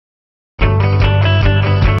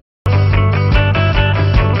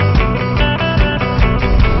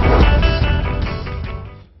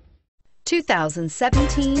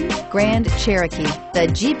2017 Grand Cherokee. The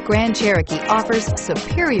Jeep Grand Cherokee offers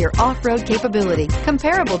superior off-road capability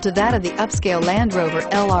comparable to that of the upscale Land Rover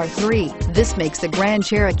LR3. This makes the Grand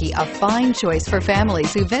Cherokee a fine choice for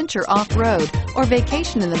families who venture off-road or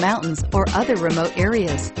vacation in the mountains or other remote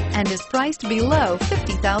areas, and is priced below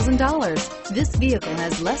 $50,000. This vehicle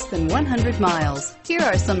has less than 100 miles. Here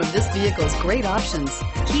are some of this vehicle's great options: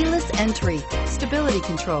 keyless entry, stability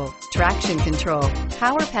control, traction control,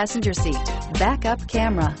 power passenger seat, backup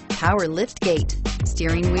camera, power lift gate,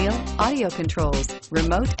 steering wheel audio controls,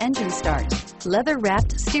 remote engine start, leather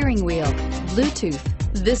wrapped steering wheel, Bluetooth.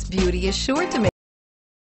 This beauty is sure to make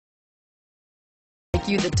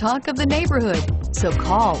you the talk of the neighborhood. So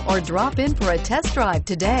call or drop in for a test drive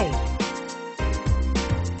today.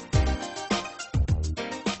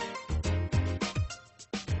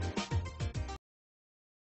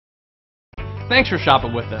 Thanks for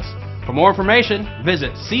shopping with us. For more information,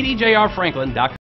 visit cdjrfranklin.com.